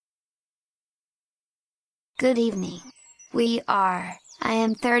Good evening. I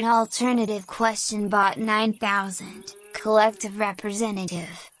am third alternative question bot 9000, collective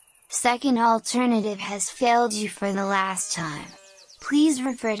representative. Second alternative has failed you for the last time. Please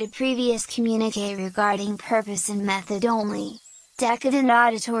refer to previous communique regarding purpose and method only. Decadent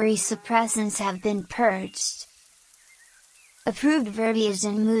auditory suppressants have been purged. Approved verbiage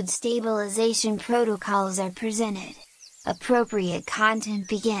and mood stabilization protocols are presented. Appropriate content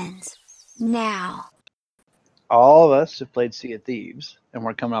begins now. All of us have played Sea of Thieves, and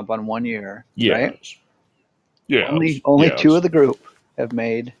we're coming up on 1 year, right? Yes. Only two of the group have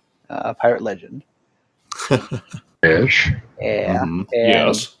made Pirate Legend. Ish. Yeah. Mm-hmm. And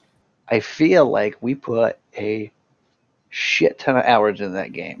Yes. I feel like we put a shit ton of hours in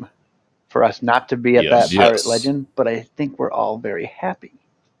that game for us not to be at that Pirate Legend, but I think we're all very happy.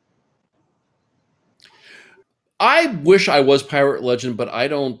 I wish I was Pirate Legend, but I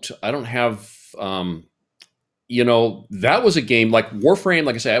don't have that was a game like Warframe.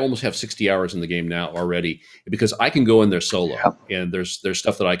 Like I say, I almost have 60 hours in the game now already because I can go in there solo and there's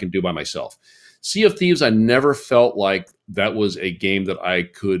stuff that I can do by myself. Sea of Thieves, I never felt like that was a game that I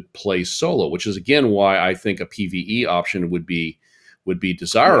could play solo, which is again why I think a PvE option would be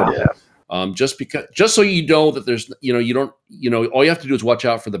desirable. Yeah. Just so you know that there's all you have to do is watch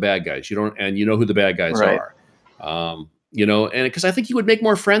out for the bad guys. You know who the bad guys are. And because I think you would make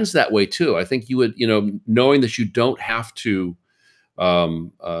more friends that way too. I think you would, knowing that you don't have to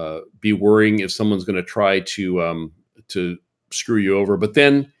be worrying if someone's going to try to screw you over. But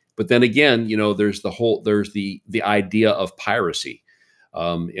then again, there's the idea of piracy,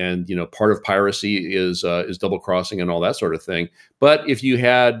 and part of piracy is double crossing and all that sort of thing. But if you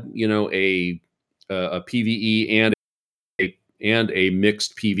had a PVE and a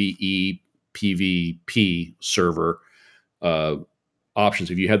mixed PVE PvP server options.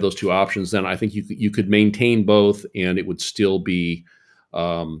 If you had those two options, then I think you could maintain both, and it would still be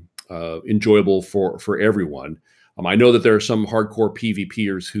enjoyable for everyone. I know that there are some hardcore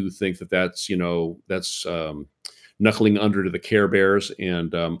PvPers who think that's knuckling under to the Care Bears,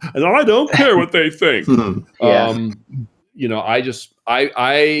 and I don't care what they think. Because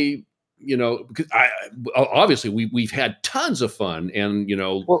obviously we've had tons of fun, and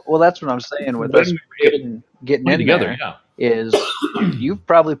Well, that's what I'm saying with us getting in together. Is you've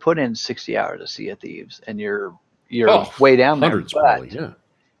probably put in 60 hours of Sea of Thieves, and you're way down there. Hundreds, probably. Yeah.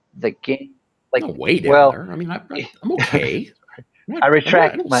 The game, way down there. I mean, I'm okay. I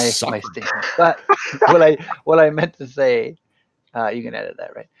retract my statement. But what I meant to say, you can edit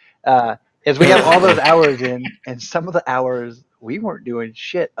that, right? Is we have all those hours in, and some of the hours we weren't doing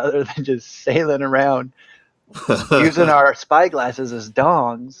shit other than just sailing around, using our spy glasses as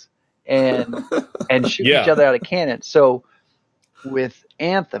dongs and shooting each other out of cannons. So with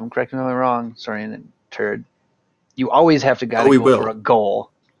Anthem, correct me if I'm wrong, sorry, and then turd, you always have to go for a goal,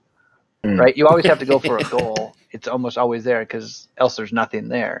 right? You always have to go for a goal. It's almost always there because else there's nothing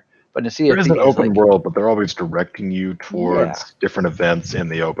there. But to see there is an open world, but they're always directing you towards different events in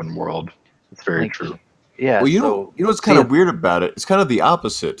the open world. It's very true. Yeah. Well, you know what's kind of weird about it? It's kind of the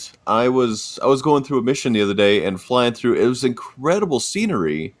opposite. I was going through a mission the other day and flying through. It was incredible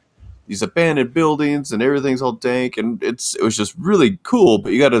scenery, these abandoned buildings, and everything's all dank, and it was just really cool.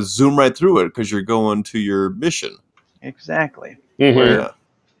 But you got to zoom right through it because you're going to your mission. Exactly. Mm-hmm. Where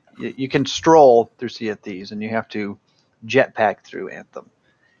you can stroll through Sea of Thieves, and you have to jetpack through Anthem.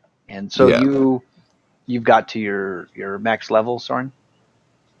 And so you've got to your max level, Soren?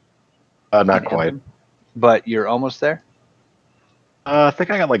 Not quite. Anthem, but you're almost there? I think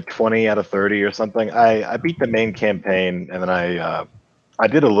I got like 20 out of 30 or something. I beat the main campaign, and then I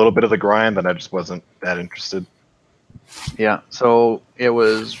did a little bit of the grind, and I just wasn't that interested. Yeah, so it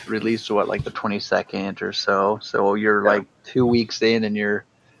was released to like the 22nd or so. So you're like 2 weeks in, and you're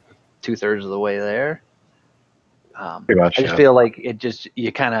 2/3 of the way there. Pretty much, I just feel like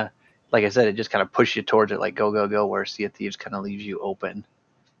you kind of, like I said, it just kind of pushes you towards it, like go, where Sea of Thieves kind of leaves you open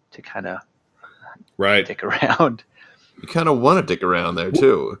to kind of stick around. You kind of want to dick around there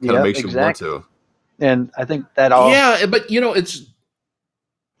too. It kind of makes you want to. And I think that all. Yeah, but it's.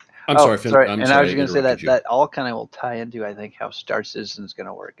 I'm sorry. And I was going to say that all kind of will tie into, I think, how Star Citizen is going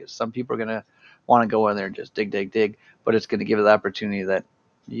to work. Is some people are going to want to go in there and just dig, but it's going to give you the opportunity that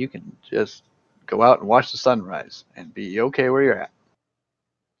you can just go out and watch the sunrise and be okay where you're at.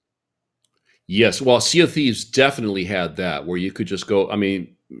 Yes, well, Sea of Thieves definitely had that, where you could just go. I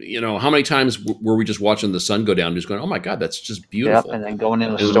mean, how many times were we just watching the sun go down, just going, "Oh my God, that's just beautiful," and then going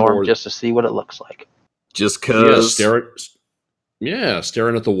in a storm just to see what it looks like. Just because. Yeah,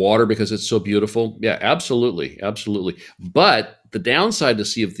 staring at the water because it's so beautiful. Yeah, absolutely, absolutely. But the downside to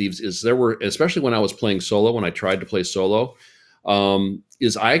Sea of Thieves is there were, especially when I was playing solo, when I tried to play solo,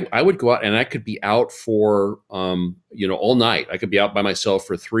 is I would go out and I could be out for all night. I could be out by myself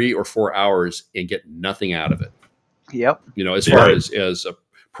for 3 or 4 hours and get nothing out of it. Yep. As far as a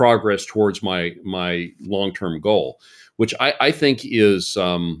progress towards my long term goal, which I think is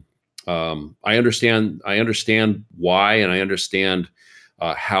I understand why, and I understand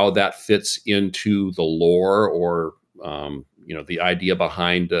how that fits into the lore or the idea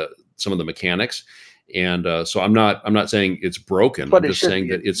behind some of the mechanics. And so I'm not saying it's broken. But I'm it just should saying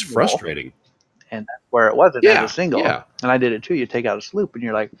be a that it's single, frustrating. and that's where it wasn't as a Yeah, single. yeah. And I did it too. You take out a sloop, and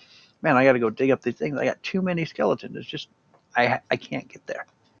you're like, man, I got to go dig up these things. I got too many skeletons. It's just I can't get there.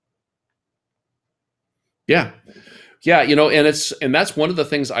 Yeah. Yeah, and that's one of the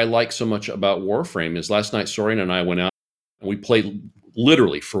things I like so much about Warframe is last night Sorian and I went out and we played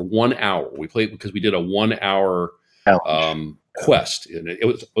literally for 1 hour. We played because we did a 1 hour quest, and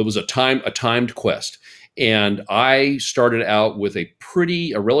it was a timed quest. And I started out with a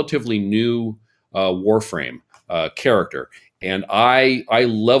relatively new Warframe character, and I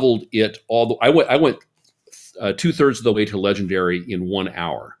leveled it I went 2/3 of the way to legendary in 1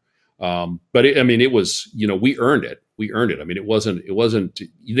 hour. But it was, we earned it. We earned it. I mean, it wasn't,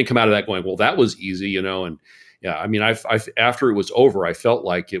 you didn't come out of that going, well, that was easy, and yeah, I mean, after it was over, I felt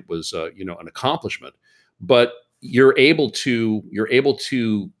like it was, an accomplishment, but you're able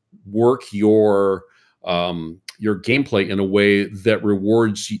to work your gameplay in a way that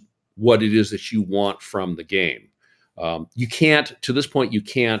rewards what it is that you want from the game. You can't, to this point, you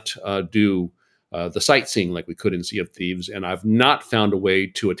can't do the sightseeing like we could in Sea of Thieves, and I've not found a way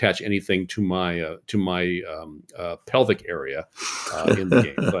to attach anything to my pelvic area in the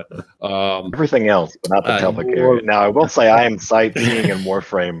game. But everything else, but not the pelvic area. Now, I will say I am sightseeing in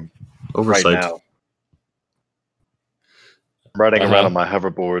Warframe Oversight. right now. I'm riding around on my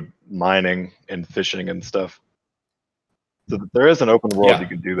hoverboard, mining and fishing and stuff. So there is an open world you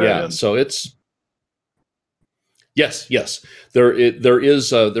can do that in. So it's Yes, there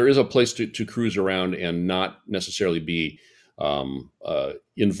is a place to cruise around and not necessarily be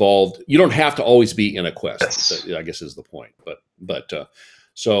involved. You don't have to always be in a quest. I guess is the point. But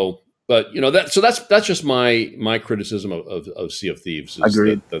that's just my criticism of Sea of Thieves.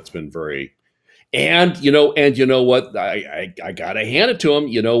 That's been very. And you know what, I gotta hand it to them.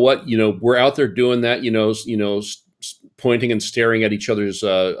 You know what, we're out there doing that. Pointing and staring at each other's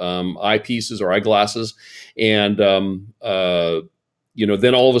eyepieces or eyeglasses, and then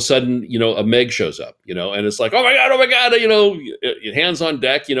all of a sudden, a Meg shows up, and it's like, oh my god, hands on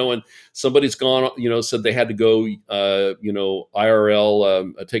deck, and somebody's gone, said they had to go,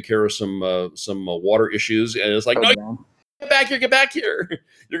 IRL, take care of some water issues, and it's like, no, get back here,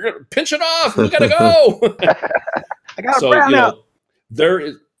 you're gonna pinch it off, we gotta go. I got so out.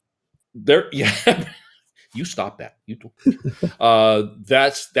 Yeah. You stop that.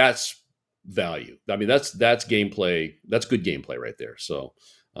 That's value. I mean, that's gameplay. That's good gameplay right there. So,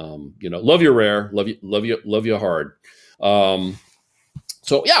 love you rare, love you hard.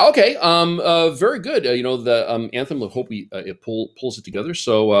 So yeah, okay. Very good. The Anthem. I hope it pulls it together.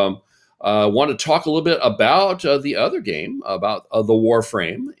 So, want to talk a little bit about the other game, about the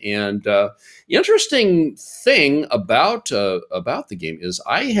Warframe. And interesting thing about the game is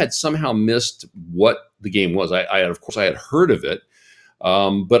I had somehow missed what the game was. I had heard of it,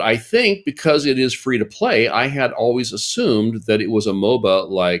 but I think because it is free to play, I had always assumed that it was a MOBA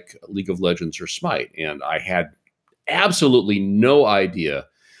like League of Legends or Smite, and I had absolutely no idea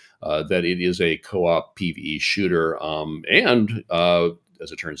that it is a co-op PvE shooter, and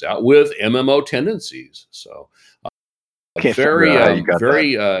as it turns out, with MMO tendencies. So, very.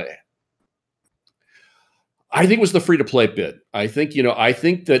 I think it was the free to play bit. I think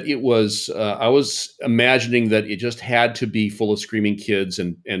that it was. I was imagining that it just had to be full of screaming kids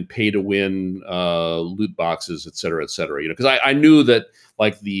and pay to win loot boxes, et cetera, because I knew that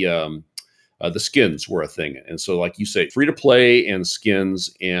like the skins were a thing, and so like you say, free to play and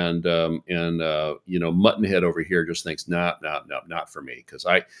skins and Muttonhead over here just thinks not for me, because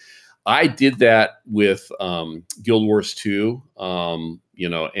I did that with Guild Wars 2,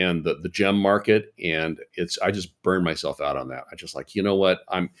 and the gem market, and I just burned myself out on that. I just like, what,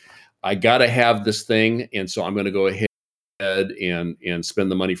 I gotta have this thing, and so I'm going to go ahead and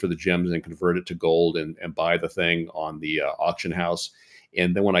spend the money for the gems and convert it to gold and buy the thing on the auction house.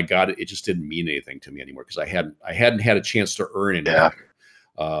 And then when I got it, it just didn't mean anything to me anymore because I hadn't had a chance to earn anything.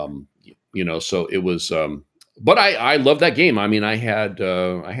 Yeah. So it was. But I love that game. I mean, I had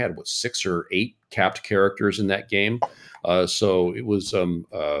 6 or 8 capped characters in that game. So it was.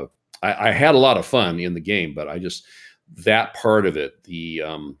 I had a lot of fun in the game, but I just that part of it,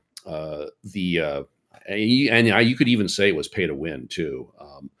 you could even say it was pay to win too.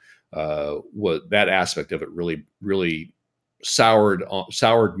 What that aspect of it really soured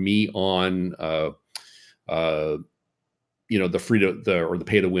me on the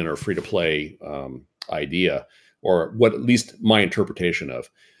pay to win or free to play idea, or what at least my interpretation of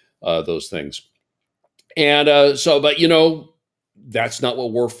those things. And but that's not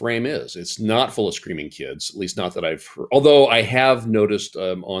what Warframe is. It's not full of screaming kids, at least not that I've heard. Although I have noticed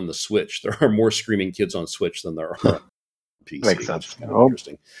on the Switch, there are more screaming kids on Switch than there are on PC. Makes sense. Kind of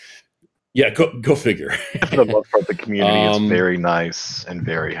interesting. Yeah, go figure. For the most part, the community is very nice and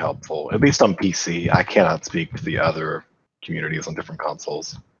very helpful. At least on PC. I cannot speak to the other communities on different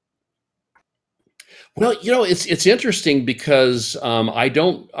consoles. Well, it's interesting because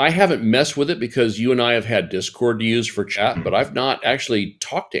I haven't messed with it because you and I have had Discord to use for chat, but I've not actually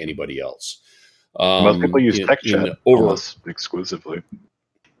talked to anybody else. Most people use text chat almost exclusively.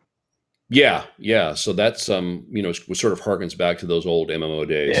 Yeah. So that's sort of harkens back to those old MMO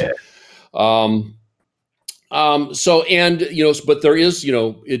days. Yeah. So, and but there is,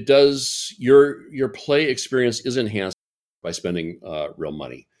 it does your play experience is enhanced by spending real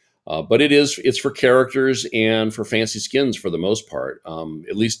money. But it's for characters and for fancy skins for the most part,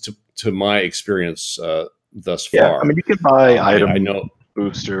 at least to my experience thus far. Yeah, I mean, you can buy item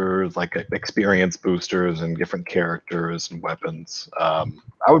boosters, like experience boosters and different characters and weapons. I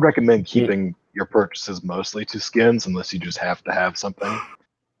would recommend keeping your purchases mostly to skins unless you just have to have something.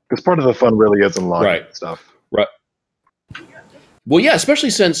 Because part of the fun really is unlocking stuff. Right. Well, yeah,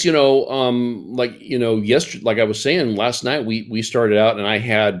 especially since yesterday, like I was saying last night, we started out and I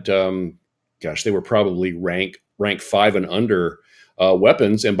had, they were probably rank 5 and under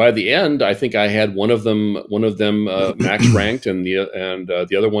weapons, and by the end, I think I had one of them max ranked, and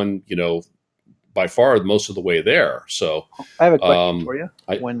the other one, by far most of the way there. So I have a question for you.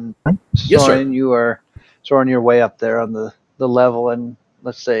 When Soren, you are your way up there on the level, and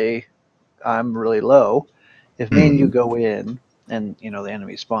let's say I'm really low, if me and you go in and the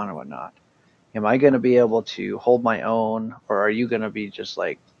enemy spawn and whatnot, am I going to be able to hold my own, or are you going to be just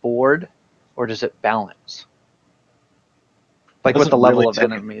like bored, or does it balance? Like with the level of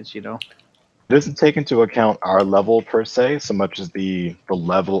enemies, It doesn't take into account our level per se, so much as the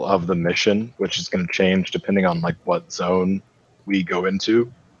level of the mission, which is going to change depending on like what zone we go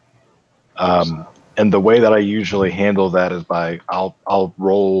into. And the way that I usually handle that is by I'll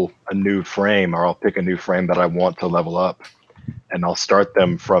roll a new frame, or I'll pick a new frame that I want to level up, and I'll start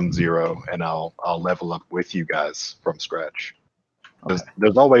them from 0, and I'll level up with you guys from scratch. Okay.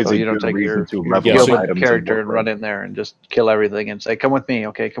 There's always a good reason to level up items character and run in there and just kill everything and say, "Come with me,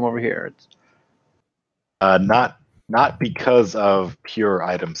 okay? Come over here." Not because of pure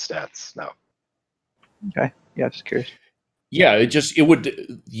item stats, no. Okay, yeah, just curious. Yeah, the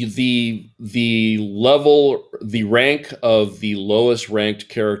rank of the lowest ranked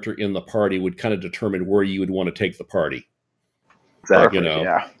character in the party would kind of determine where you would want to take the party. Exactly.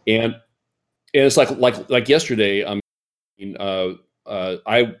 Yeah. And it's like yesterday. I mean,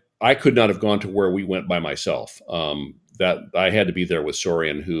 I could not have gone to where we went by myself. That I had to be there with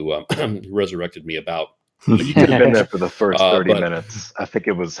Sorian, who resurrected me about. You could have been there for the first 30 minutes. I think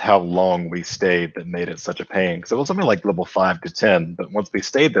it was how long we stayed that made it such a pain. Because it was something like level 5 to 10, but once we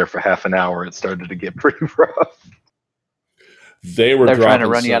stayed there for half an hour, it started to get pretty rough. They're trying to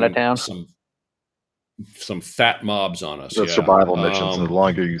run you out of town. Some fat mobs on us. The survival missions, and the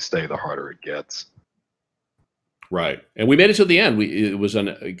longer you stay, the harder it gets. Right, and we made it to the end.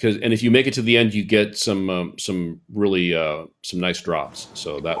 And if you make it to the end, you get some really some nice drops.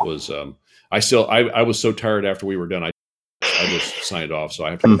 So that was. I was so tired after we were done. I just signed off, so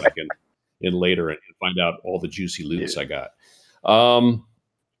I have to go back in later and find out all the juicy loots I got.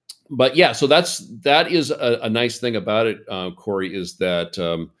 But yeah, so that is a nice thing about it, Corey, is that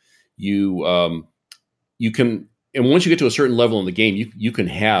you can, and once you get to a certain level in the game, you can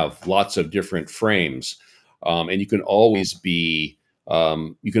have lots of different frames, and you can always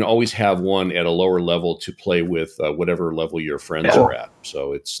have one at a lower level to play with whatever level your friends are at.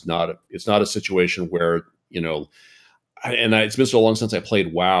 So it's not a situation where it's been so long since I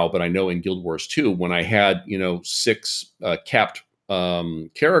played WoW, but I know in Guild Wars 2, when I had 6 capped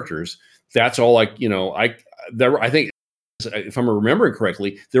characters, that's all I think, if I'm remembering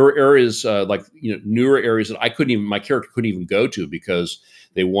correctly, there were areas newer areas that my character couldn't even go to because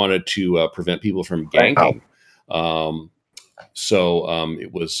they wanted to prevent people from ganking. So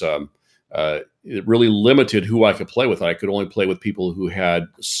it was it really limited who I could play with. I could only play with people who had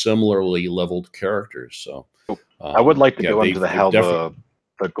similarly leveled characters. So I would like to Yeah, go into they've how definitely.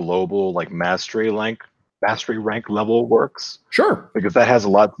 the global like mastery rank level works, Sure. because that has a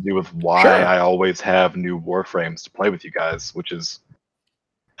lot to do with why Sure. I always have new warframes to play with you guys, which is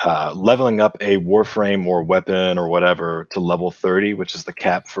leveling up a warframe or weapon or whatever to level 30, which is the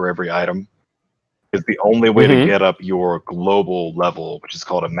cap for every item, is the only way to Mm-hmm. get up your global level, which is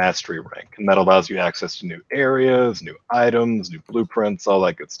called a mastery rank, and that allows you access to new areas, new items, new blueprints, all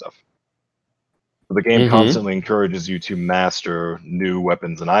that good stuff. The game Mm-hmm. constantly encourages you to master new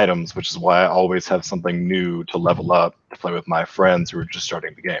weapons and items, which is why I always have something new to level up to play with my friends who are just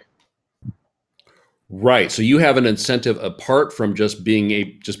starting the game. Right. So you have an incentive apart from just being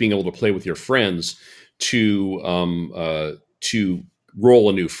able to play with your friends to roll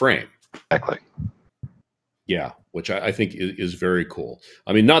a new frame. Exactly. Yeah, which I think is very cool.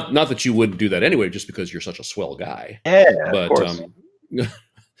 I mean, not that you wouldn't do that anyway, just because you're such a swell guy, Yeah, of but course.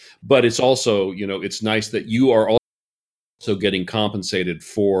 but it's also, it's nice that you are also getting compensated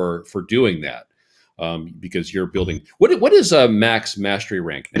for doing that, because you're building. What is a max mastery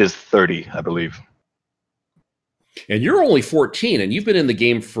rank It now? is 30, I believe. And you're only 14, and you've been in the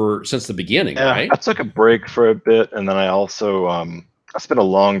game since the beginning, Yeah, right? I took a break for a bit, and then I also I spent a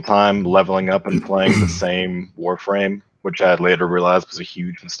long time leveling up and playing the same Warframe, which I had later realized was a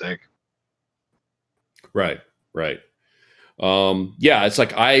huge mistake. Right, right. Yeah, it's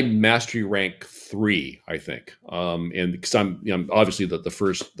like I mastery rank 3, I think, and because I'm obviously the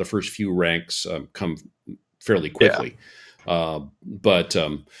first few ranks come fairly Yeah. quickly, but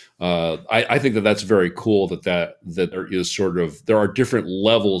I think that that's very cool that there is there are different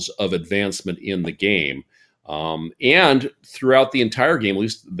levels of advancement in the game, and throughout the entire game, at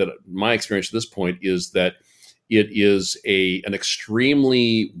least that my experience at this point is that it is an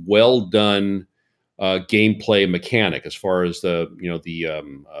extremely well done gameplay mechanic as far as the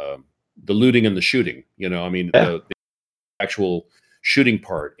looting and the shooting. I mean Yeah. the actual shooting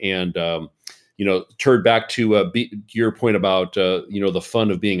part, and turn back to your point about the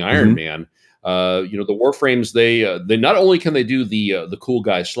fun of being Iron Mhm. Man. The Warframes, they not only can they do the cool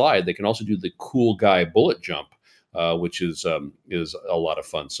guy slide, they can also do the cool guy bullet jump, which is a lot of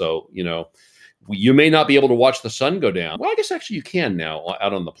fun. So you may not be able to watch the sun go down. Well, I guess actually you can now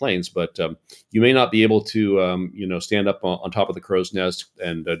out on the plains, but you may not be able to, stand up on top of the crow's nest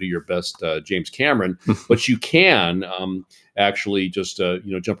and do your best James Cameron, but you can actually just,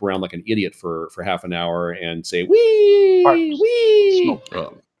 jump around like an idiot for half an hour and say, wee, Parts. wee.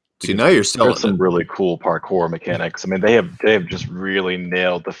 Oh, see, Because, now you're There's selling some it. really cool parkour mechanics. I mean, they have just really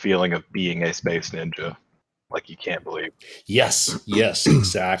nailed the feeling of being a space ninja, like you can't believe. yes,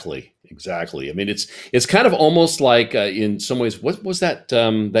 exactly. I mean, it's kind of almost like in some ways, what was that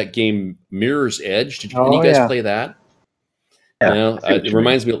game Mirror's Edge? Did any of Oh you guys yeah. play that? Yeah, I see what It you mean.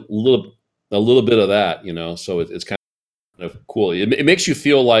 reminds me a little bit of that, so it's kind of cool. It makes you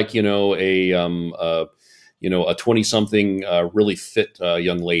feel like, a 20 something, really fit,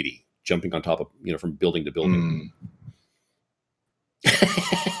 young lady jumping on top of, from building to building.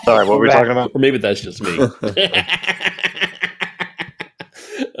 Mm. Sorry, what were we Okay. talking about? Or maybe that's just me.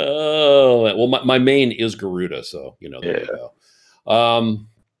 Oh, well, my main is Garuda. So, there Yeah. you go.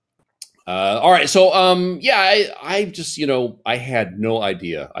 All right. So, yeah, I just, I had no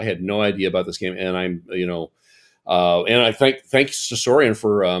idea. I had no idea about this game. And and I thanks to Sorian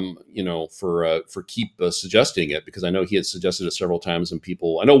for, for keep suggesting it, because I know he had suggested it several times, and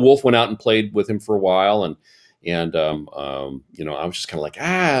I know Wolf went out and played with him for a while, and I was just kind of like,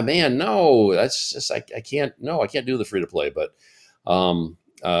 man, no, that's just, I can't, no, I can't do the free to play, but,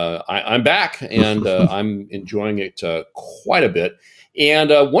 I'm back, and I'm enjoying it quite a bit. And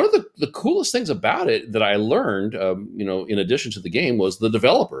one of the coolest things about it that I learned, in addition to the game, was the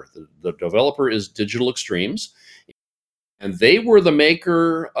developer. The developer is Digital Extremes, and they were the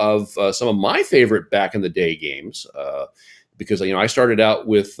maker of some of my favorite back in the day games. Because I started out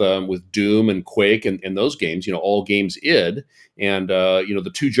with Doom and Quake and those games, all games id, and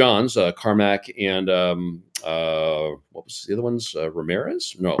the two Johns, Carmack and what was the other ones?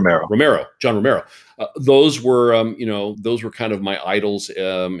 Ramirez? No, Romero. John Romero. Those were those were kind of my idols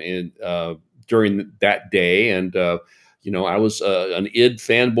during that day, and I was an id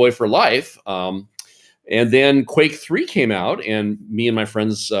fanboy for life. And then Quake 3 came out, and me and my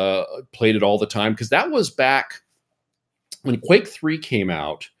friends played it all the time, because that was back when Quake 3 came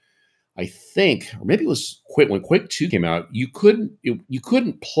out. I think, or maybe it was when Quake 2 came out, you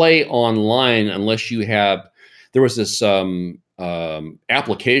couldn't play online unless you had, there was this application.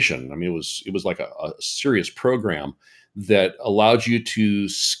 I mean, it was like a serious program that allowed you to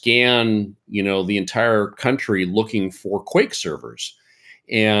scan, the entire country looking for Quake servers.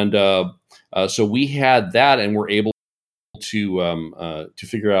 And So we had that, and we're able to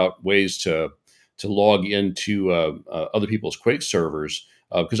figure out ways to log into other people's Quake servers,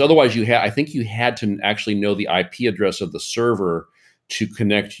 because otherwise I think you had to actually know the IP address of the server to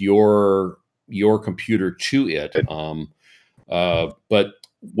connect your computer to it. But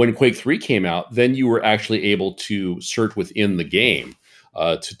when Quake 3 came out, then you were actually able to search within the game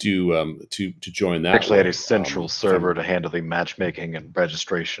to do to join that. Actually, way. had a central server to handle the matchmaking and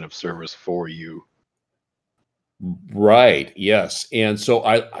registration of servers for you. Right. Yes. And so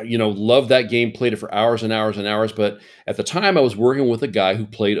I loved that game, played it for hours and hours and hours. But at the time I was working with a guy who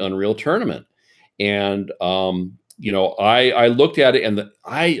played Unreal Tournament. And, I looked at it, and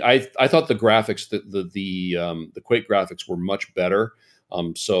I thought the graphics, the Quake graphics were much better.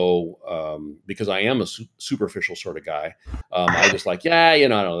 Because I am a superficial sort of guy, I just like, I don't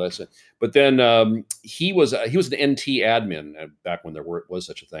know, that's it. But then he was an NT admin back when was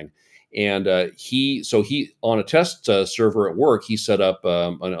such a thing. And he on a test server at work, he set up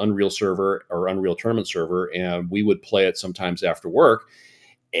an Unreal server or Unreal Tournament server, and we would play it sometimes after work.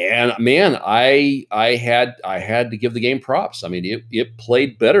 And man, I had to give the game props. I mean, it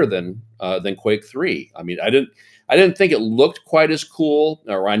played better than Quake 3. I mean, I didn't think it looked quite as cool,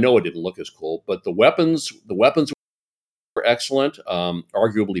 or I know it didn't look as cool, but the weapons were excellent,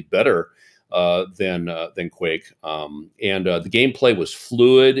 arguably better than Quake, and the gameplay was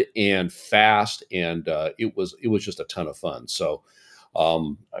fluid and fast, and it was just a ton of fun. So,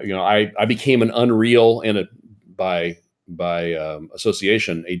 I became an Unreal and by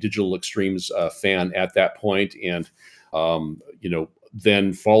association a Digital Extremes fan at that point, and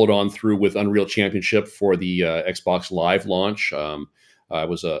then followed on through with Unreal Championship for the Xbox Live launch. I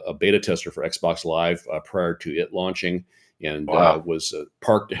was a beta tester for Xbox Live prior to it launching, and was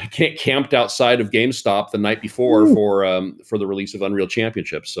parked, camped outside of GameStop the night before for the release of Unreal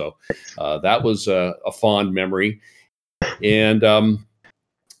Championship. So that was a fond memory. And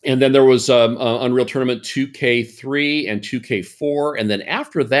then there was Unreal Tournament 2K3 and 2K4, and then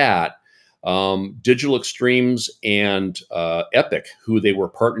after that, Digital Extremes and Epic, who they were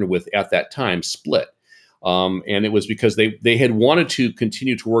partnered with at that time, split. And it was because they had wanted to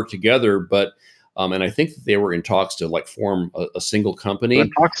continue to work together, but and I think that they were in talks to form a single company. In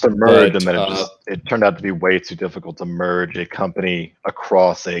talks to merge, and then it turned out to be way too difficult to merge a company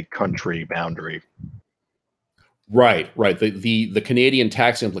across a country boundary. Right. The Canadian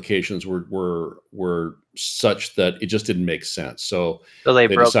tax implications were such that it just didn't make sense. So they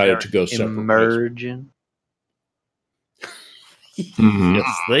decided to go separate. Immersion.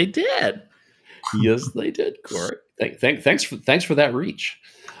 Yes, they did. Yes, they did, Corey. Thanks for that reach.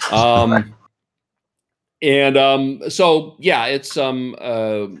 And so yeah, it's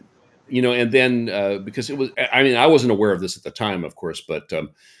and then because it was, I mean, I wasn't aware of this at the time, of course, but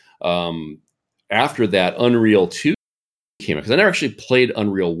after that, Unreal 2 came out, because I never actually played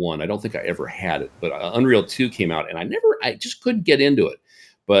Unreal 1. I don't think I ever had it, but Unreal 2 came out, and I just couldn't get into it.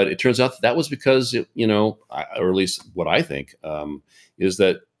 But it turns out that was because or at least what I think is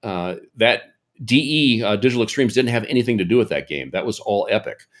that that Digital Extremes didn't have anything to do with that game. That was all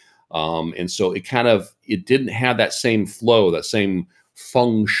Epic. And so it didn't have that same flow, that same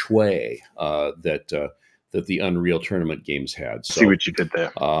feng shui that the Unreal Tournament games had. So, see what you did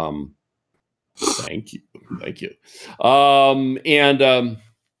there. Thank you. So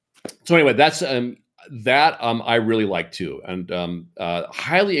anyway, that's I really like too, and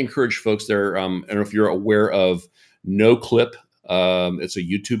highly encourage folks there. I don't know if you're aware of No Clip. It's a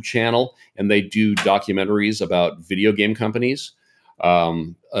YouTube channel, and they do documentaries about video game companies.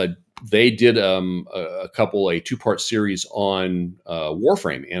 They did a two-part series on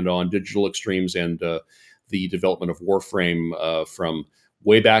Warframe and on Digital Extremes and the development of Warframe from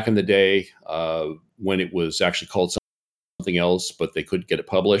way back in the day when it was actually called something else, but they couldn't get it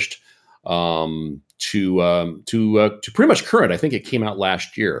published, to pretty much current. I think it came out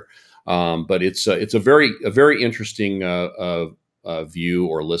last year, but it's a very interesting view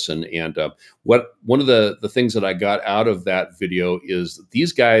or listen. And one of the things that I got out of that video is that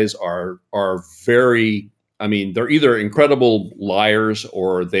these guys are very, I mean, they're either incredible liars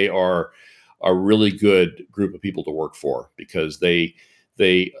or they are a really good group of people to work for, because they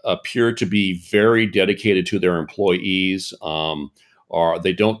appear to be very dedicated to their employees. Or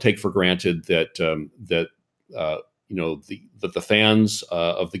they don't take for granted that the fans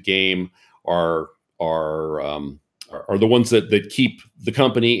of the game are the ones that keep the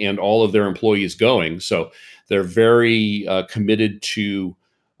company and all of their employees going. So they're very committed to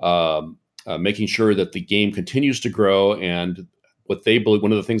making sure that the game continues to grow. And what they believe,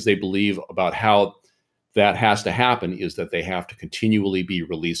 one of the things they believe about how that has to happen is that they have to continually be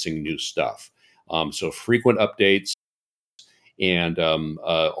releasing new stuff. So frequent updates, and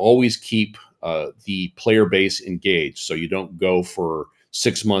always keep the player base engaged, so you don't go for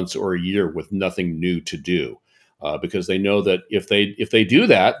 6 months or a year with nothing new to do. Because they know that if they do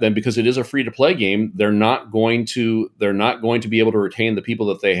that, then because it is a free to play game, they're not going to be able to retain the people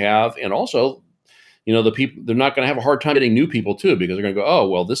that they have, and also, the people, they're not going to have a hard time getting new people too, because they're going to go, oh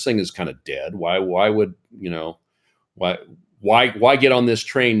well, this thing is kind of dead. Why would why get on this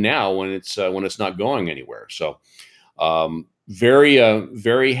train now when it's not going anywhere? So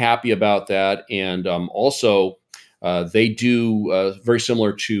very happy about that, and also. They do very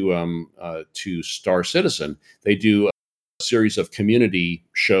similar to Star Citizen. They do a series of community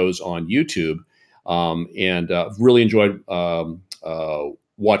shows on YouTube, and really enjoyed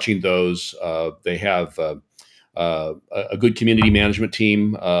watching those. They have a good community management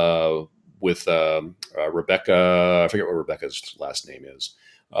team with Rebecca. I forget what Rebecca's last name is.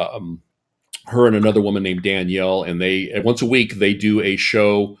 Her and another woman named Danielle, and they once a week they do a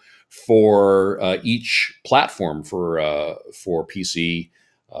show for each platform for PC,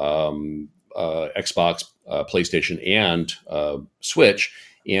 Xbox, PlayStation, and Switch.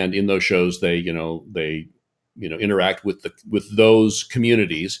 And in those shows, they interact with those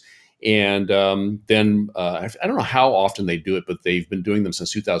communities. And then I don't know how often they do it, but they've been doing them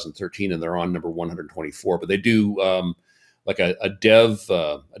since 2013, and they're on number 124. But they do like a dev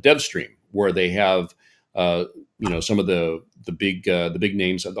stream where they have some of the big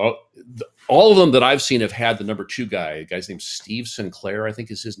names. All of them that I've seen have had the number 2 guy. A guy's named Steve Sinclair, I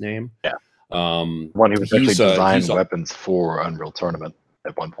think is his name. Yeah. One who was actually designed weapons for Unreal Tournament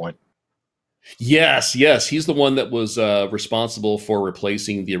at one point. Yes, he's the one that was responsible for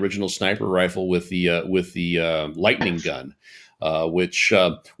replacing the original sniper rifle with the lightning gun, which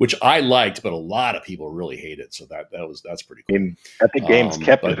I liked, but a lot of people really hate it. So that's pretty cool. I mean, Epic Games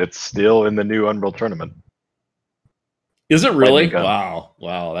kept it. It's still in the new Unreal Tournament. Is it really? Wow,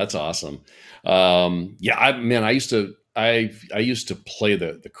 that's awesome. I used to play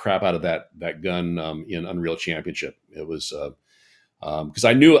the crap out of that gun in Unreal Championship. It was because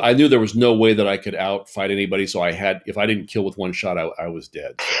I knew there was no way that I could outfight anybody. So if I didn't kill with one shot, I was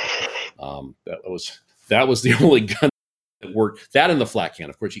dead. So, that was the only gun that worked. That and the Flak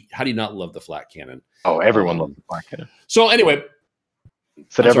cannon, of course. How do you not love the Flak cannon? Oh, everyone loves the Flak cannon. So anyway,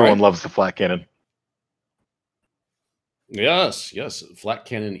 everyone loves the Flak cannon. Yes. Flak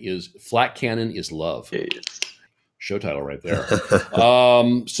cannon is love. Yes. Show title right there.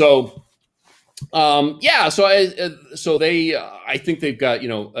 I think they've got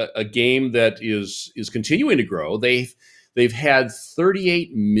a game that is continuing to grow. They've had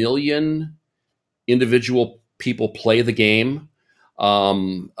 38 million individual people play the game,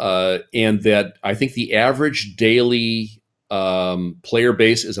 and that I think the average daily player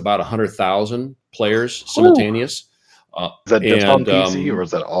base is about 100,000 players simultaneous. Is that just on PC or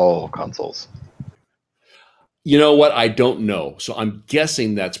is that all consoles? You know what? I don't know. So I'm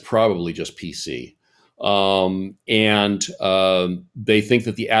guessing that's probably just PC. They think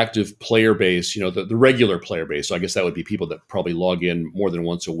that the active player base, the regular player base, so I guess that would be people that probably log in more than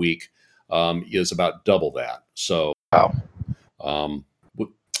once a week, is about double that. So, wow.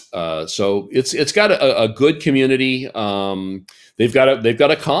 So it's got a good community. They've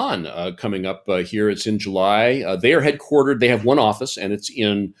got a con coming up here. It's in July. They are headquartered. They have one office, and it's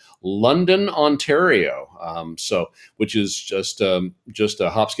in London, Ontario. Which is just a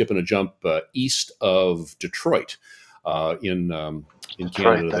hop, skip, and a jump east of Detroit, in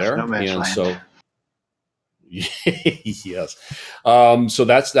Canada. There, and so. Yes. So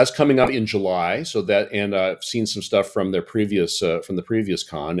that's coming up in July. So and I've seen some stuff from their previous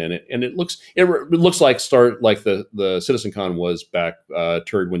con, and it looks like the Citizen Con was back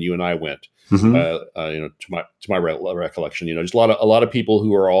Turd when you and I went. Mm-hmm. To my recollection, just a lot of people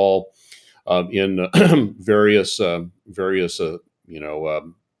who are all in various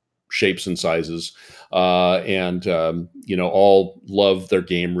shapes and sizes, and all love their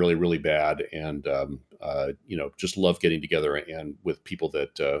game really, really bad, and just love getting together and with people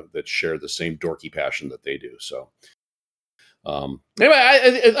that share the same dorky passion that they do. So anyway,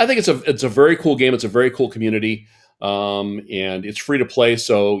 I think it's a very cool game. It's a very cool community, and it's free to play,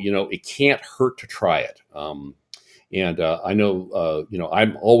 so it can't hurt to try it. And I know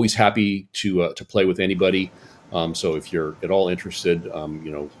I'm always happy to play with anybody. So if you're at all interested,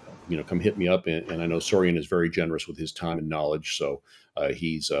 come hit me up. And I know Sorian is very generous with his time and knowledge. So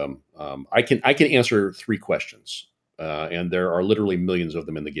he's I can answer 3 questions, and there are literally millions of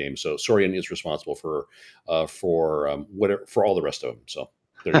them in the game. So Sorian is responsible for all the rest of them. So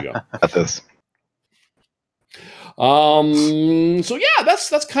there you go. Got this. So yeah,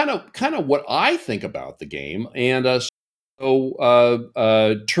 that's kind of what I think about the game. And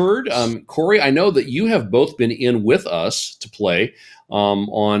Turd, Corey, I know that you have both been in with us to play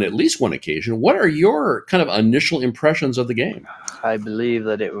on at least one occasion. What are your kind of initial impressions of the game? I believe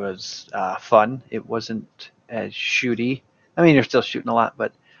that it was fun. It wasn't as shooty. I mean, you're still shooting a lot,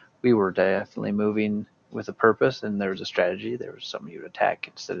 but we were definitely moving with a purpose, and there was a strategy. There was something you would attack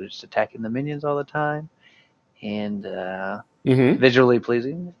instead of just attacking the minions all the time, and Mm-hmm. visually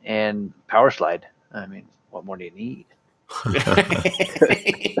pleasing, and power slide. I mean, what more do you need?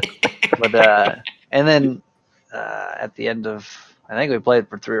 But and then at the end of, I think we played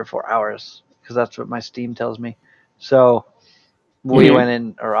for 3 or 4 hours because that's what my Steam tells me. So we Mm-hmm. went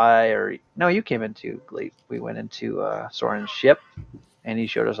in, or I, or no, you came into late. We went into Soren's ship, and he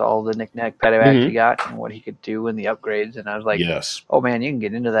showed us all the knick-knack paddywhacks he Mm-hmm. got and what he could do and the upgrades. And I was like, Yes. oh man, you can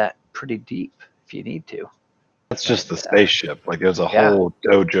get into that pretty deep if you need to. That's But just the spaceship. Like there's a yeah, whole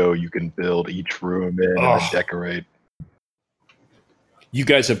dojo you can build each room in and then Oh, decorate. you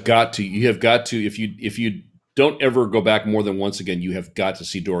guys have got to. You have got to. If you don't ever go back more than once again, you have got to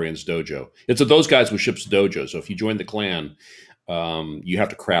see Dorian's dojo. It's those guys with ships dojo. So if you join the clan, you have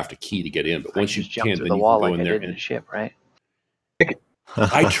to craft a key to get in. But I once can you just jump can, through then the you can wall go like in I there. did in the And ship, right?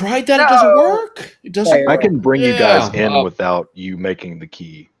 I tried that. It doesn't No. work. It doesn't. I can bring you guys Yeah. in without you making the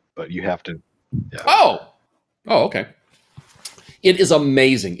key, but you have to. Yeah. Oh. Oh. Okay. It is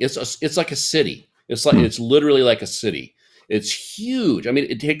amazing. It's like a city. It's literally like a city. It's huge. I mean,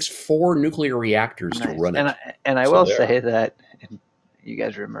 it takes 4 nuclear reactors to Nice. run it. And I So will there. say that, and you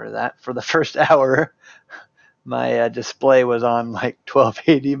guys remember that for the first hour, my display was on like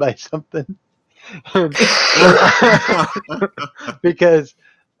 1280 by something. Because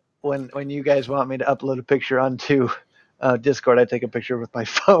when you guys want me to upload a picture onto Discord, I take a picture with my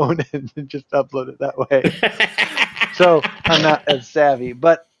phone and just upload it that way. So I'm not as savvy,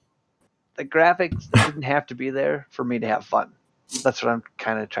 but the graphics, they didn't have to be there for me to have fun. That's what I'm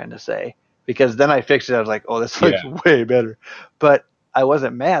kind of trying to say. Because then I fixed it. I was like, oh, this Yeah. looks way better. But I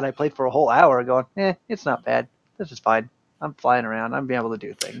wasn't mad. I played for a whole hour going, it's not bad. This is fine. I'm flying around. I'm being able to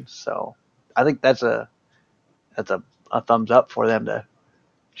do things. So I think that's a thumbs up for them to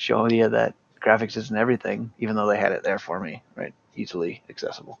show you that graphics isn't everything, even though they had it there for me, right? Easily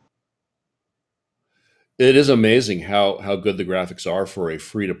accessible. It is amazing how good the graphics are for a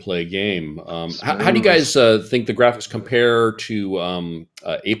free to play game. How do you Smooth. guys think the graphics compare to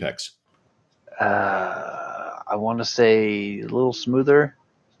Apex? I want to say a little smoother,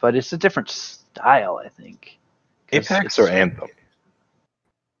 but it's a different style, I think. Apex or Anthem?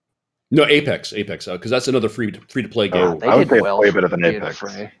 No, Apex, because that's another free to play game. They I would did say it's well way for better than being Apex.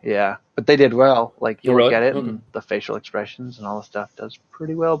 free. Yeah, but they did well. Like you Oh, look really? at it, Okay. and the facial expressions and all the stuff does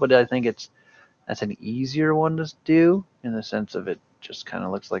pretty well. But I think that's an easier one to do in the sense of it just kind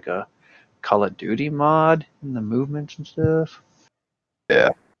of looks like a Call of Duty mod in the movements and stuff. Yeah.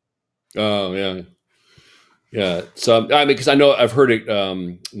 Oh, yeah. Yeah. So, I mean, because I know I've heard it.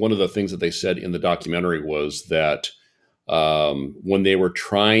 One of the things that they said in the documentary was that when when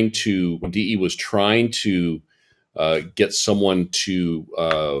DE was trying to get someone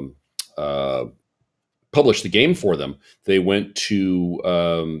to publish the game for them, they went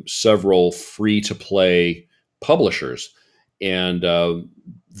to several free to play publishers, and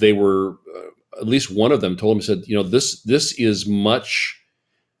they were at least one of them told him, said, this is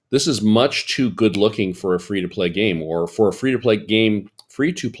much too good looking for a free to play game, or for a free to play game.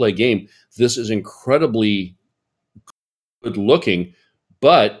 This is incredibly good looking,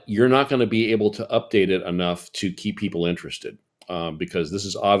 but you're not going to be able to update it enough to keep people interested, because this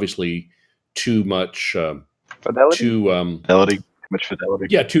is obviously too much, Fidelity. too Fidelity. Too much fidelity.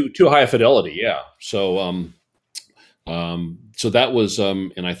 yeah, too high a fidelity. Yeah. So so that was,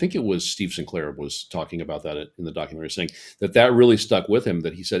 and I think it was Steve Sinclair was talking about that in the documentary, saying that really stuck with him.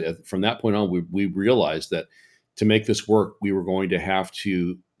 That he said from that point on, we realized that to make this work, we were going to have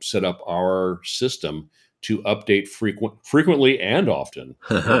to set up our system to update frequently and often.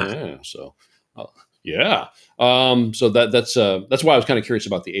 Yeah. So, yeah. So that's why I was kind of curious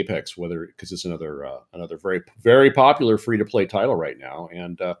about the Apex, because it's another very very popular free to play title right now,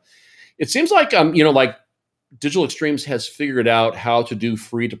 and it seems like like Digital Extremes has figured out how to do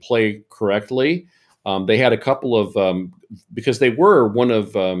free to play correctly. They had a couple of because they were one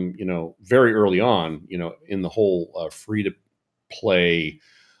of very early on in the whole free to play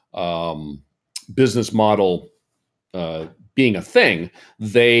business model being a thing.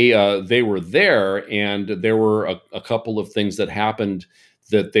 They were there, and there were a couple of things that happened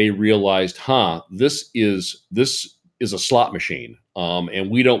that they realized, this is a slot machine,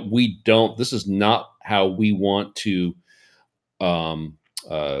 and we don't. This is not how we want to um,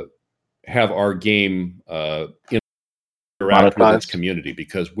 have our game interact with its Monetized. community,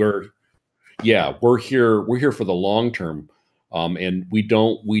 because we're here for the long term, and we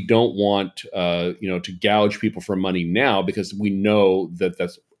don't want to gouge people for money now, because we know that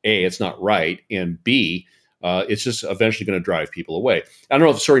that's A, it's not right, and B, it's just eventually going to drive people away. I don't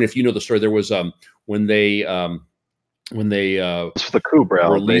know if you know the story. There was when they For the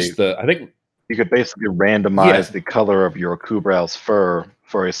Kubrow, released I think you could basically randomize yes, the color of your Kubrow's fur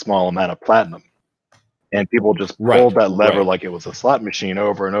for a small amount of platinum. And people just pulled that lever right. like it was a slot machine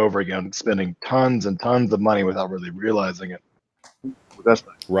over and over again, spending tons and tons of money without really realizing it. That's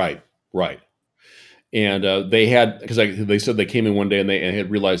nice. Right. And they had, because they said they came in one day and they had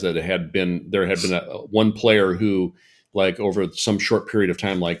realized that there had been one player who, like, over some short period of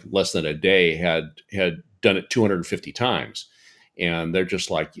time, like less than a day, had done it 250 times. And they're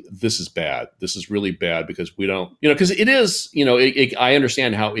just like, this is bad. This is really bad, because we don't, because it is, I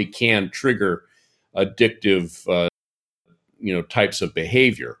understand how it can trigger addictive, types of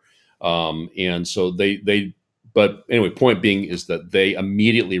behavior. And so but anyway, point being is that they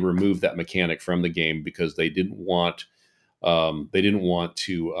immediately removed that mechanic from the game, because they didn't want to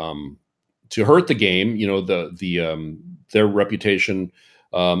hurt the game, their reputation,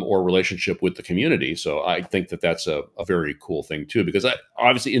 or relationship with the community. So I think that that's a very cool thing too, because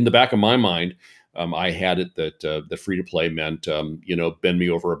obviously in the back of my mind, I had it that the free to play meant, bend me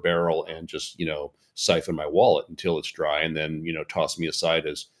over a barrel and just, siphon my wallet until it's dry, and then, toss me aside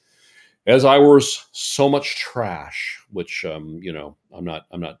as I was so much trash, which, I'm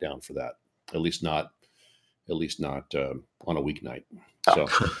not down for that. At least not on a weeknight. So,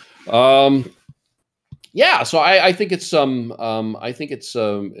 yeah. So I think it's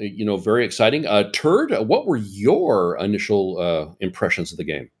very exciting. Turd, what were your initial impressions of the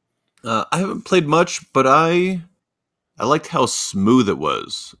game? I haven't played much, but I liked how smooth it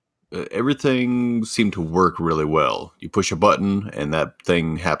was. Everything seemed to work really well. You push a button, and that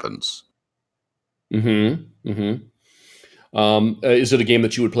thing happens. Mm-hmm. Mm-hmm. Is it a game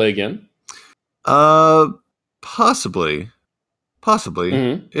that you would play again? Possibly.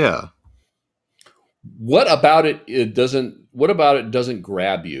 Mm-hmm. Yeah. What about it doesn't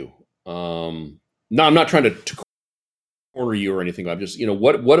grab you? No, I'm not trying to corner you or anything. I'm just,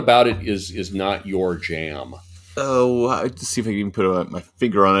 what about it is not your jam? Oh, I have to see if I can put my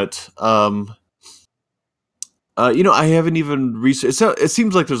finger on it. I haven't even researched. It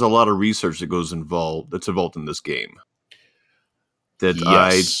seems like there's a lot of research that's involved in this game that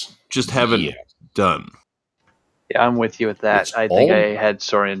I Yes. just haven't done. Yeah, I'm with you with that. It's I think I had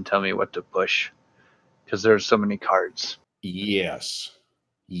Sorian tell me what to push, because there's so many cards. Yes.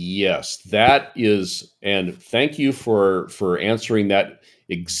 That is, and thank you for answering that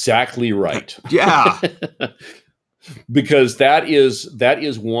exactly right. Yeah. Because that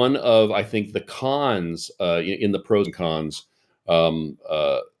is one of, I think, the cons, in the pros and cons,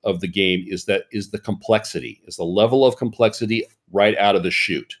 of the game, is the complexity, is the level of complexity right out of the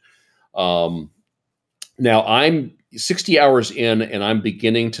chute. Now I'm 60 hours in, and I'm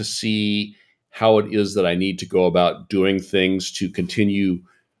beginning to see how it is that I need to go about doing things to continue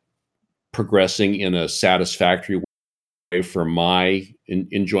progressing in a satisfactory way for my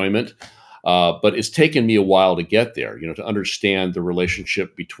enjoyment. But it's taken me a while to get there, to understand the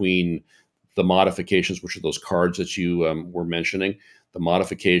relationship between the modifications, which are those cards that you were mentioning, the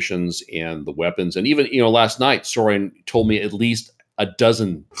modifications and the weapons. And even, last night, Soren told me at least a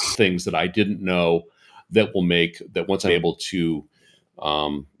dozen things that I didn't know that will make that, once I'm able to,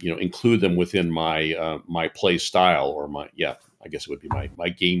 include them within my play style, or I guess it would be my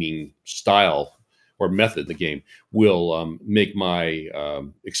gaming style or method in the game, will make my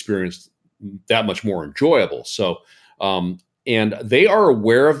experience that much more enjoyable. So, and they are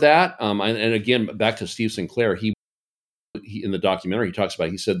aware of that. And again, back to Steve Sinclair, he in the documentary, he talks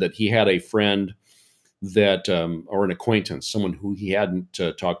about, he said that he had a friend that, or an acquaintance, someone who he hadn't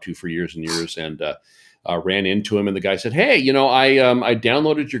talked to for years and years, and ran into him, and the guy said, "Hey, I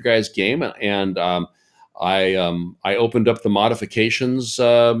downloaded your guys' game, and I opened up the modifications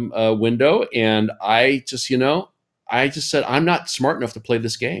window, and I just said, I'm not smart enough to play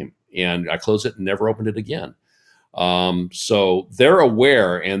this game, and I closed it and never opened it again." So they're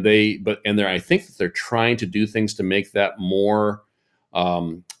aware, and I think that they're trying to do things to make that more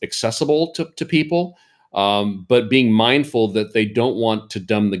accessible to people, but being mindful that they don't want to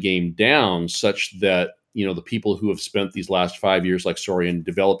dumb the game down, such that, the people who have spent these last 5 years, like Sorian,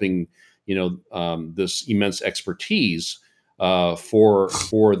 developing, this immense expertise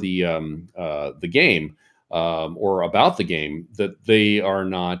for the game, or about the game, that they are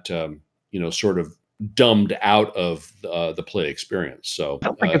not sort of dumbed out of the play experience. So I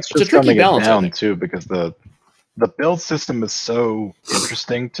don't think it's it's a just tricky dumbing it balance, I down think. too, because the build system is so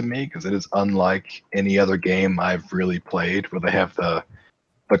interesting to me because it is unlike any other game I've really played, where they have the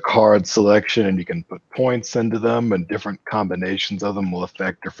card selection and you can put points into them, and different combinations of them will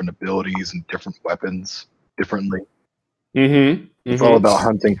affect different abilities and different weapons differently. Mm-hmm. It's all about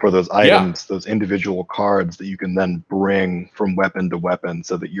hunting for those Yeah. items, those individual cards that you can then bring from weapon to weapon,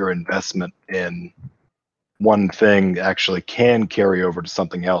 so that your investment in one thing actually can carry over to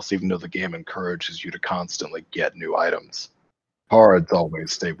something else, even though the game encourages you to constantly get new items. Cards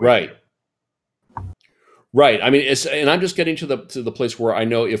always stay with Right. you. Right. I mean, and I'm just getting to the place where I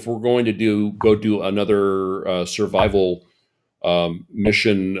know if we're going to go do another survival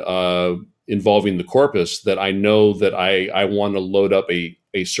mission involving the corpus, that I know that I want to load up a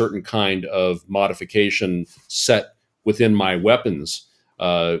certain kind of modification set within my weapons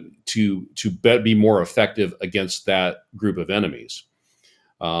to be more effective against that group of enemies.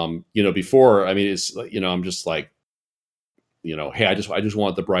 Before, I mean, it's I'm just like, hey, I just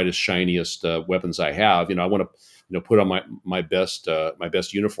want the brightest, shiniest weapons I have. I want to put on my best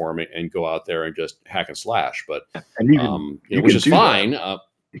uniform and go out there and just hack and slash. But And you which can is do that. fine.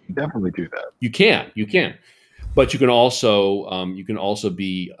 You can definitely do that. You can, but you can also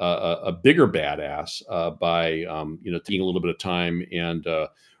be a bigger badass by taking a little bit of time and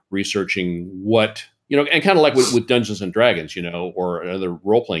researching what and kind of like with Dungeons and Dragons, or another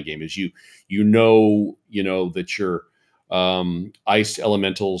role playing game, is that your ice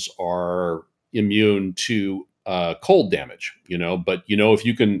elementals are immune to cold damage, but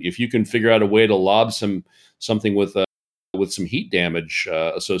if you can figure out a way to lob something with some heat damage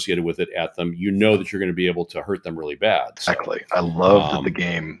associated with it at them, that you're going to be able to hurt them really bad. So, Exactly. I love that the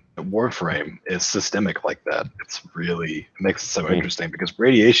game Warframe is systemic like that. It makes it so interesting, because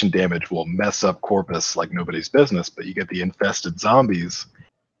radiation damage will mess up Corpus like nobody's business, but you get the infested zombies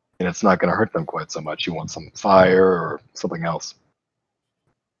and it's not going to hurt them quite so much. You want some fire or something else.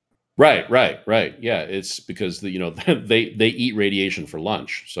 Right. Yeah, it's because they eat radiation for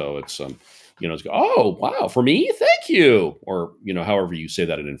lunch, so it's it's oh wow, for me, thank you, or however you say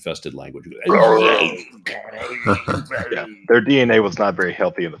that in infested language. Yeah, their DNA was not very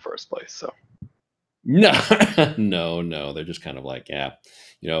healthy in the first place, so. No, no, they're just kind of like, yeah,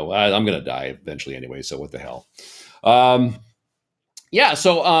 I'm gonna die eventually anyway, so what the hell. Yeah.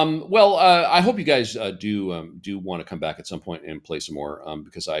 So, I hope you guys do want to come back at some point and play some more,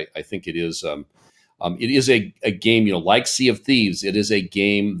 because I think it is a game, like Sea of Thieves. It is a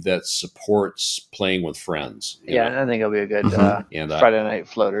game that supports playing with friends. Yeah, I think it'll be a good and Friday night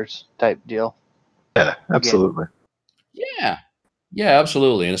floaters type deal. Yeah, absolutely. Yeah,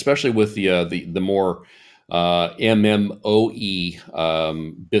 absolutely, and especially with the more MMOE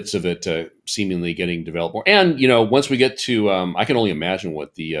bits of it seemingly getting developed more. And once we get to, I can only imagine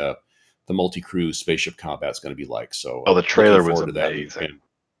what the multi-crew spaceship combat is going to be like. So, the trailer was to amazing. And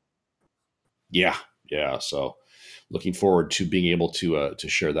yeah. So, looking forward to being able to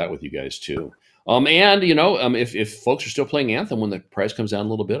share that with you guys too. And if folks are still playing Anthem when the price comes down a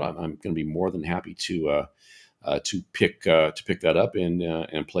little bit, I'm going to be more than happy to pick that up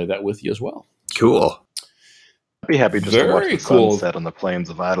and play that with you as well. Cool. I'd be happy just to watch the cool. sunset on the plains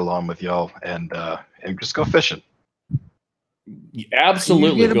of Eidolon with y'all and just go fishing.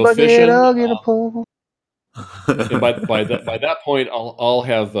 Absolutely, You get a go bucket, fishing. I'll get a pole. And by that point, I'll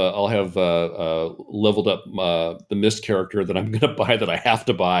have leveled up the Mist character that I'm going to buy, that I have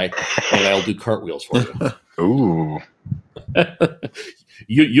to buy, and I'll do cartwheels for you. Ooh.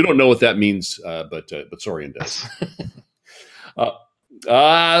 You don't know what that means, but Sorian does.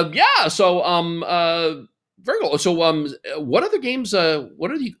 Yeah. So very cool. So what other games?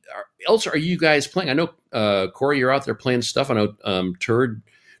 Else are you guys playing? I know Corey, you're out there playing stuff. I know Turd,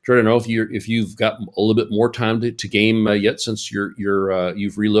 I don't know if you've got a little bit more time to game yet, since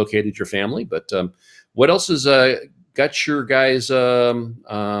you've relocated your family. But what else has got your guys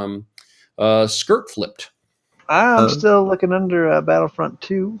skirt flipped? I'm still looking under Battlefront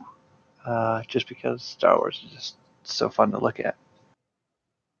 2, just because Star Wars is just so fun to look at.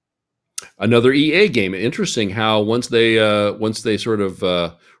 Another EA game. Interesting how once they sort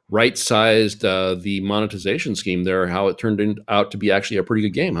of right-sized the monetization scheme there, how it turned out to be actually a pretty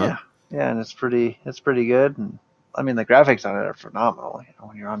good game, huh? Yeah, and it's pretty good. And I mean, the graphics on it are phenomenal.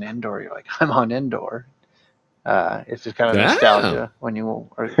 When you're on Endor, you're like, I'm on Endor. It's just kind of nostalgia when you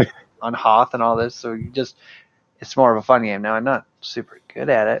are on Hoth and all this. So it's more of a fun game. Now, I'm not super good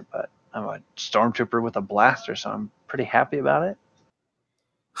at it, but I'm a stormtrooper with a blaster, so I'm pretty happy about it.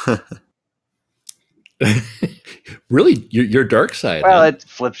 Really, your dark side. Well, huh? it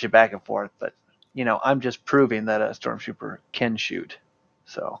flips you back and forth, but I'm just proving that a stormtrooper can shoot.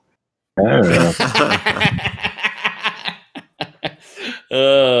 So Oh.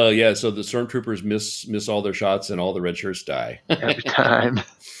 Oh yeah, so the stormtroopers miss all their shots and all the red shirts die every time.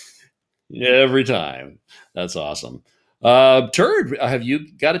 every time. That's awesome. Turd, have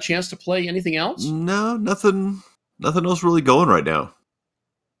you got a chance to play anything else? No, nothing else really going right now.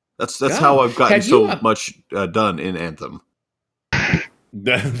 That's God. how I've gotten Have you? so much done in Anthem.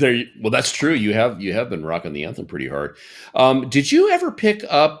 Well, that's true. You have been rocking the anthem pretty hard. Did you ever pick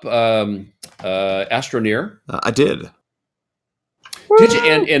up Astroneer? I did. Did you?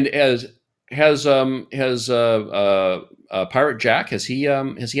 And has Pirate Jack has he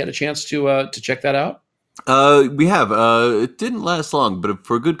had a chance to check that out? We have. It didn't last long, but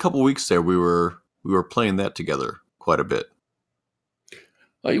for a good couple weeks there, we were playing that together quite a bit.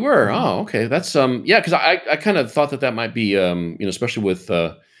 Oh, you were. Oh, okay. That's yeah. Because I kind of thought that might be especially with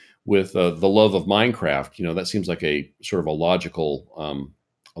the love of Minecraft. That seems like a sort of a logical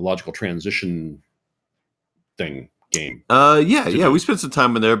transition game. Yeah. We spent some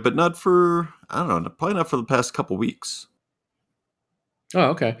time in there, but not for I don't know, probably not for the past couple weeks. Oh,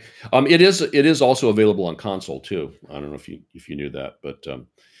 okay. It is also available on console too. I don't know if you knew that, but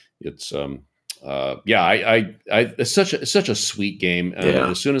it's yeah. I it's such a sweet game. Yeah.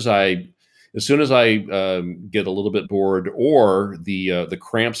 As soon as I get a little bit bored or the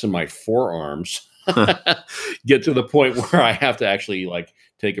cramps in my forearms get to the point where I have to actually like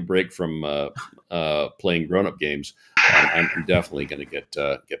take a break from playing grown up games, I'm definitely going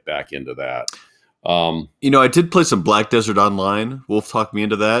to get back into that. I did play some Black Desert Online. Wolf talked me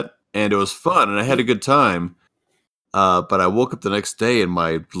into that, and it was fun, and I had a good time. But I woke up the next day, and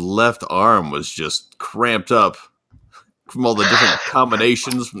my left arm was just cramped up from all the different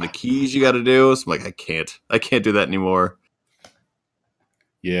combinations from the keys you got to do. So I'm like, I can't do that anymore.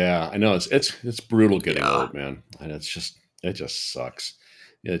 Yeah, I know it's brutal getting old, man, and it just sucks.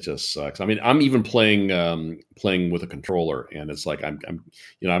 It just sucks. I mean, I'm even playing with a controller, and it's like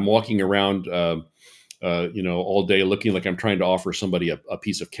I'm walking around, all day looking like I'm trying to offer somebody a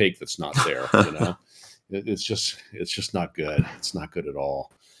piece of cake that's not there. It's just not good. It's not good at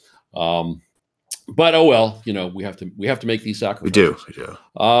all. But oh well, we have to make these sacrifices. We do.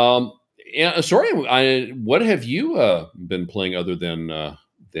 Yeah, sorry. What have you been playing other than?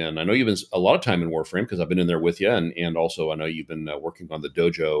 I know you've been a lot of time in Warframe because I've been in there with you, and also I know you've been working on the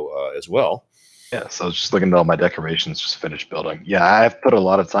dojo as well. Yeah, so I was just looking at all my decorations, just finished building. Yeah, I've put a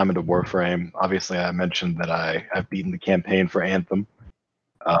lot of time into Warframe. Obviously, I mentioned that I've beaten the campaign for Anthem.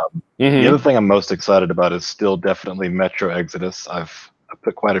 The other thing I'm most excited about is still definitely Metro Exodus. I've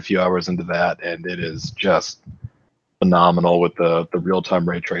put quite a few hours into that, and it is just phenomenal with the real-time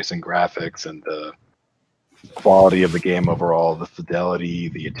ray tracing graphics and the quality of the game overall, the fidelity,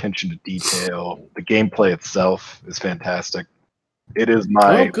 the attention to detail. The gameplay itself is fantastic. It is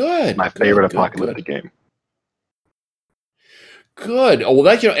my favorite apocalyptic game. Good. Oh, well,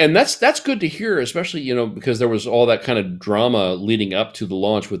 and that's good to hear, especially because there was all that kind of drama leading up to the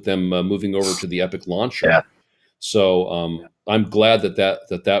launch with them moving over to the Epic launcher. Yeah. So I'm glad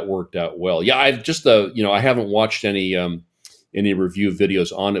that worked out well. Yeah, I've just I haven't watched any review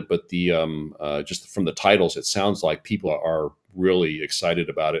videos on it, but the just from the titles, it sounds like people are really excited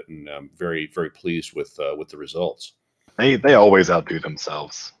about it and very very pleased with the results. They always outdo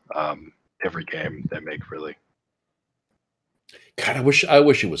themselves. Every game they make, really. God, I wish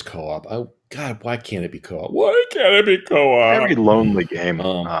it was co-op. God, why can't it be co-op? Why can't it be co-op? Very lonely game.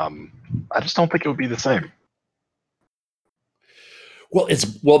 I just don't think it would be the same.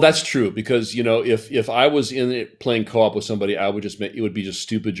 Well, that's true because if I was in it playing co-op with somebody, I would it would be just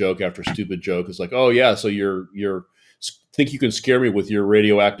stupid joke after stupid joke. It's like, oh yeah, so you're think you can scare me with your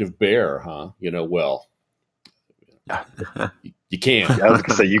radioactive bear, huh? Well, you can. Yeah, I was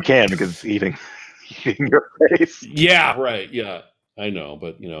gonna say you can because it's eating your face. Yeah, right. Yeah, I know,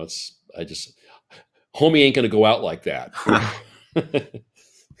 but homie ain't gonna go out like that.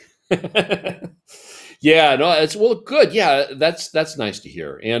 Yeah, no, it's good. Yeah, that's nice to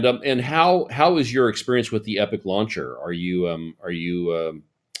hear. And how is your experience with the Epic launcher? Are you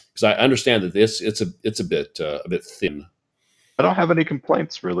because I understand that it's a bit thin. I don't have any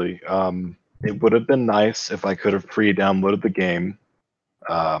complaints really. It would have been nice if I could have pre-downloaded the game,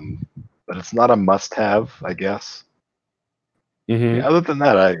 but it's not a must-have, I guess. Mm-hmm. Yeah, other than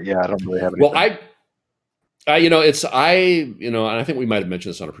that, I don't really have anything. Well, and I think we might have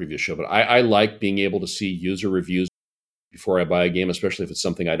mentioned this on a previous show, but I like being able to see user reviews before I buy a game, especially if it's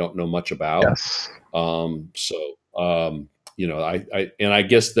something I don't know much about. Yes. I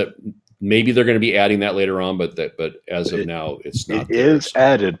guess that maybe they're going to be adding that later on, but as of now, it's not. It is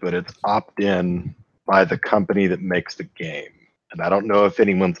added, but it's opt-in by the company that makes the game, and I don't know if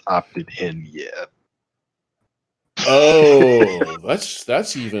anyone's opted in yet. Oh,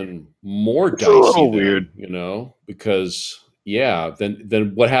 that's even more It's a dicey. little then, weird, because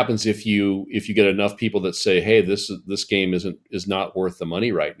then what happens if you get enough people that say, hey, this game is not worth the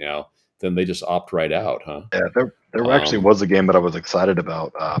money right now? Then they just opt right out, huh? Yeah, there actually was a game that I was excited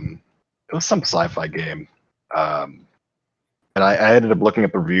about. It was some sci-fi game, and I ended up looking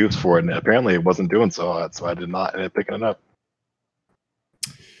at the reviews for it, and apparently it wasn't doing so hot, so I did not end up picking it up.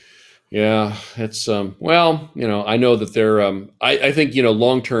 Yeah, it's well, I know that they're I think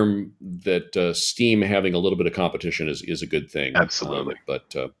long term that Steam having a little bit of competition is a good thing. Absolutely.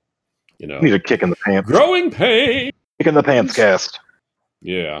 But Need a kick in the pants. Growing pain. Kick in the pants cast.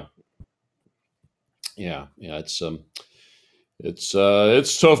 Yeah. It's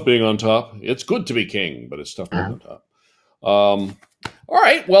tough being on top. It's good to be king, but it's tough being on top. All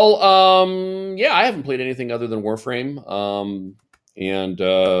right. Well, I haven't played anything other than Warframe. And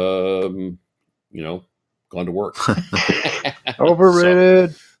gone to work.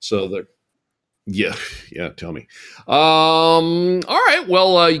 Overrated. So there. Yeah, tell me. All right.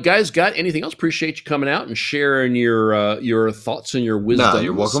 Well, you guys got anything else? Appreciate you coming out and sharing your thoughts and your wisdom.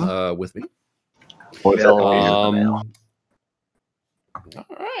 You're welcome. With me. All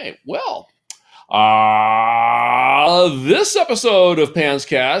right. Well, this episode of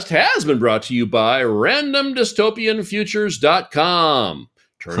Panscast has been brought to you by randomdystopianfutures.com.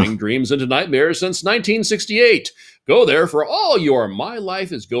 Turning dreams into nightmares since 1968. Go there for all your My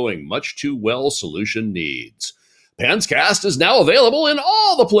Life is Going Much Too Well solution needs. Panscast is now available in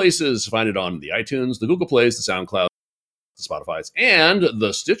all the places. Find it on the iTunes, the Google Plays, the SoundCloud, the Spotifys, and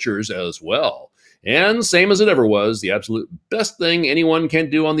the Stitchers as well. And same as it ever was, the absolute best thing anyone can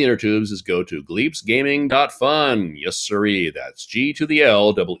do on the inner tubes is go to gleepsgaming.fun. Yes, sirree. That's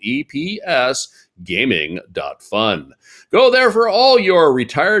GleePS gaming.fun. Go there for all your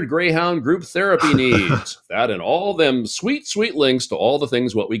retired Greyhound group therapy needs. That and all them sweet, sweet links to all the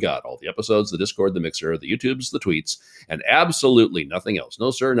things what we got. All the episodes, the Discord, the Mixer, the YouTubes, the tweets, and absolutely nothing else. No,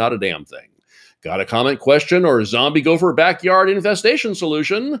 sir, not a damn thing. Got a comment, question, or zombie gopher backyard infestation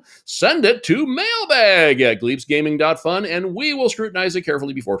solution? Send it to mailbag@gleepsgaming.fun, and we will scrutinize it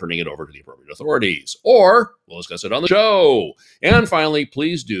carefully before turning it over to the appropriate authorities. Or we'll discuss it on the show. And finally,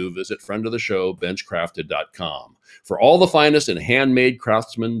 please do visit friend of the show, benchcrafted.com. For all the finest in handmade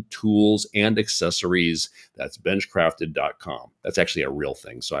craftsman tools and accessories, that's benchcrafted.com. That's actually a real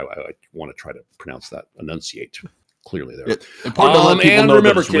thing, so I want to try to enunciate clearly there. Important to let people know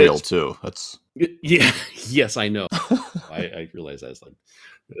that it's real too. That's yes, I know. I realize that.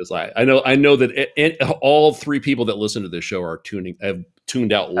 It's like I know that all three people that listen to this show have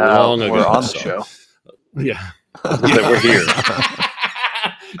tuned out long ago. We're on the show. Yeah, That we're here.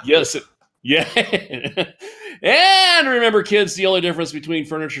 Yes. Yeah. And remember, kids, the only difference between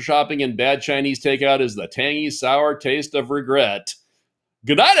furniture shopping and bad Chinese takeout is the tangy, sour taste of regret.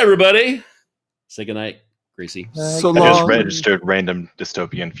 Good night, everybody. Say good night, Gracie. so I just long. registered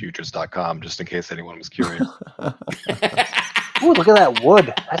randomdystopianfutures.com just in case anyone was curious. Ooh, look at that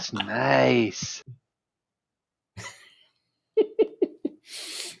wood. That's nice.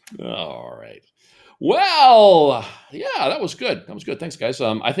 All right. Well, yeah, that was good. Thanks, guys.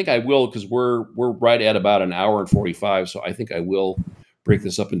 I think I will, because we're right at about an hour and 45, so I think I will break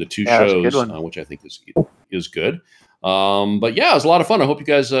this up into two shows, which I think is good. But yeah, it was a lot of fun. I hope you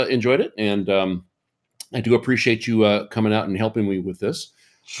guys enjoyed it, and I do appreciate you coming out and helping me with this.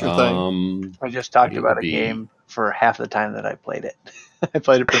 Sure thing. I just talked about a game for half the time that I played it. I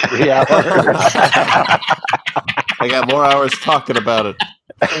played it for 3 hours. I got more hours talking about it.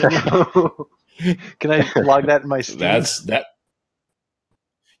 Can I log that in my Steam? That's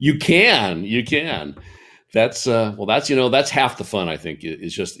you can that's that's half the fun, I think,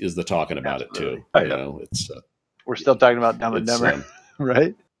 is the talking about Absolutely. it too. It's we're still talking about Dumb and Dumber,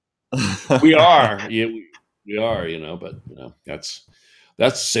 right? we are we are, but that's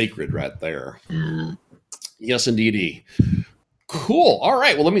sacred right there. Yes, indeedy. Cool. All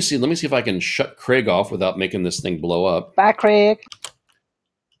right, well, let me see if I can shut Craig off without making this thing blow up. Bye, Craig.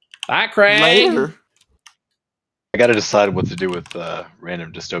 Bye, Craig. Later. I got to decide what to do with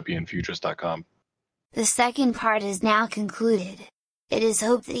randomdystopianfutures.com. The second part is now concluded. It is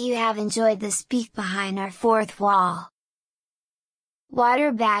hoped that you have enjoyed the speak behind our fourth wall.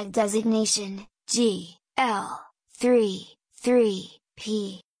 Water bag designation,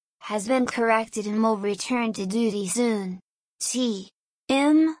 GL33P, has been corrected and will return to duty soon. TM.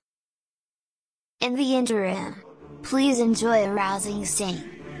 In the interim, please enjoy a rousing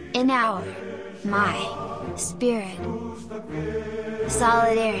scene. In our, my, spirit,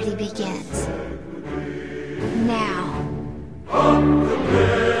 solidarity begins now.